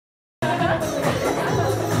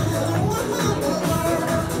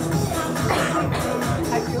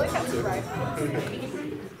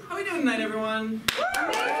Good night, everyone.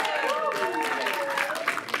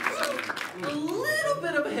 A little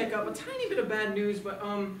bit of a hiccup, a tiny bit of bad news, but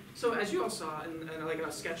so as you all saw, in like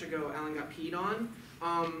a sketch ago, Alan got peed on.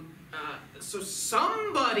 So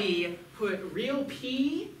somebody put real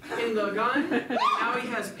pee in the gun, and now he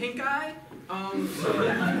has pink eye.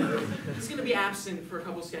 So he's gonna be absent for a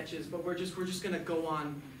couple sketches, but we're just gonna go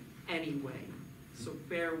on anyway. So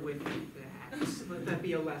bear with that. Let that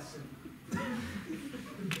be a lesson.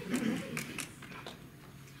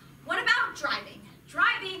 What about driving?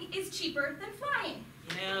 Driving is cheaper than flying.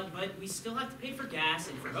 Yeah, but we still have to pay for gas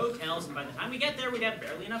and for hotels, and by the time we get there, we'd have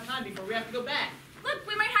barely enough time before we have to go back. Look,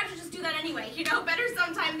 we might have to just do that anyway. You know, better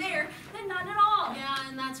sometime there than none at all. Yeah,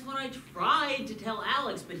 and that's what I tried to tell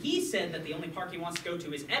Alex, but he said that the only park he wants to go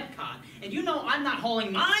to is Epcot. And you know I'm not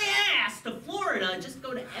hauling my ass to Florida just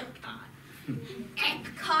go to Epcot.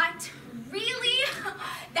 Epcot? Really?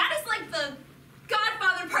 That is like the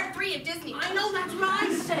Godfather Part 3 of Disney. I know, that's what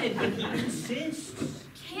I said, but he insists.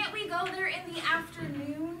 Can't we go there in the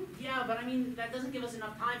afternoon? Yeah, but I mean, that doesn't give us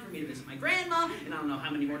enough time for me to visit my grandma, and I don't know how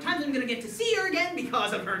many more times I'm gonna get to see her again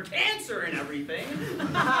because of her cancer and everything.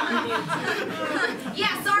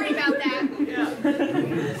 Yeah, sorry about that. Yeah.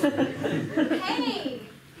 Hey,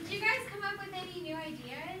 did you guys come up with any new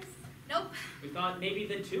ideas? Nope. We thought maybe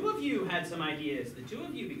the two of you had some ideas. The two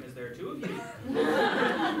of you, because there are two of you.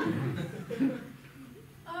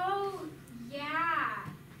 Oh, yeah.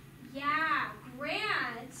 Yeah,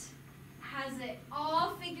 Grant has it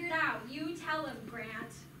all figured out. You tell him,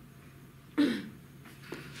 Grant.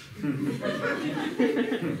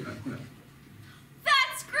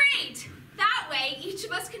 That's great! That way, each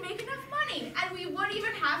of us can make enough money, and we wouldn't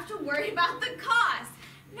even have to worry about the cost.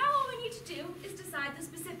 Now all we need to do is decide the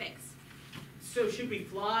specifics. So should we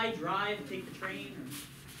fly, drive, take the train?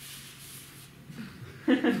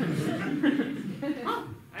 Huh,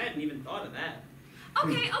 I hadn't even thought of that.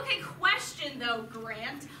 Okay, question though,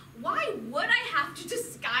 Grant. Why would I have to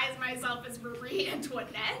disguise myself as Marie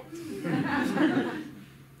Antoinette?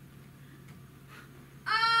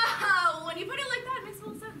 Oh, when you put it like that, it makes a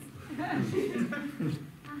little sense.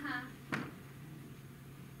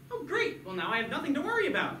 Oh, great. Well, now I have nothing to worry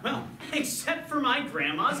about. Well, except for my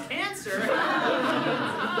grandma's cancer.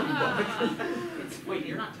 Wait,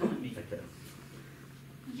 you're not telling me.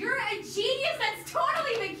 You're a genius. That's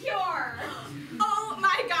totally the cure. Oh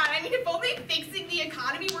my God, I mean, if only fixing the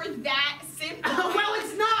economy were that simple. Well,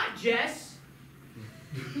 it's not, Jess.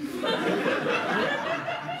 And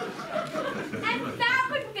that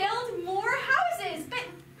would build more houses. But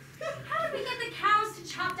how do we get the cows to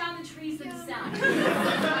chop down the trees themselves?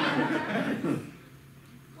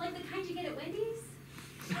 Like the kind you get at Wendy's?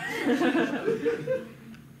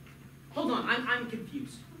 Hold on, I'm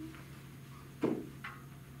confused.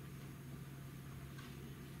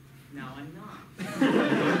 No, I'm not.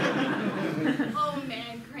 Oh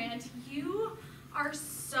man, Grant, you are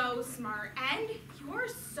so smart and you're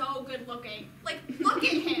so good looking. Like, look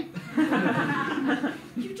at him.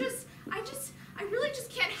 I really just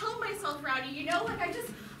can't help myself around you, you know? Like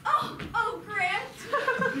oh, Grant.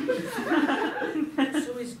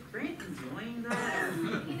 So is Grant enjoying that?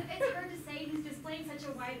 You know, it's hard to say. He's displaying such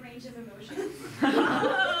a wide range of emotions.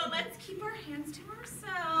 Oh, let's keep our hands to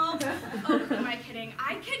ourselves. Oh, who am I kidding?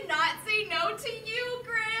 I cannot say no to you,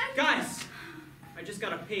 Grant. Guys, I just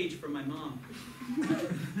got a page from my mom.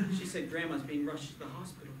 She said Grandma's being rushed to the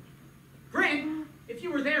hospital. Grant, if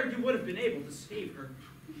you were there, you would have been able to save her.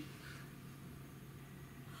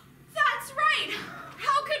 That's right.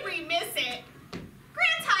 How could we miss it?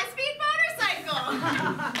 Grant's high-speed motorcycle.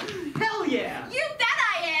 Hell yeah! You bet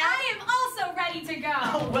I am. I am also ready to go.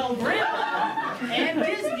 Oh, well, Grandma and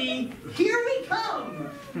Disney, here we come!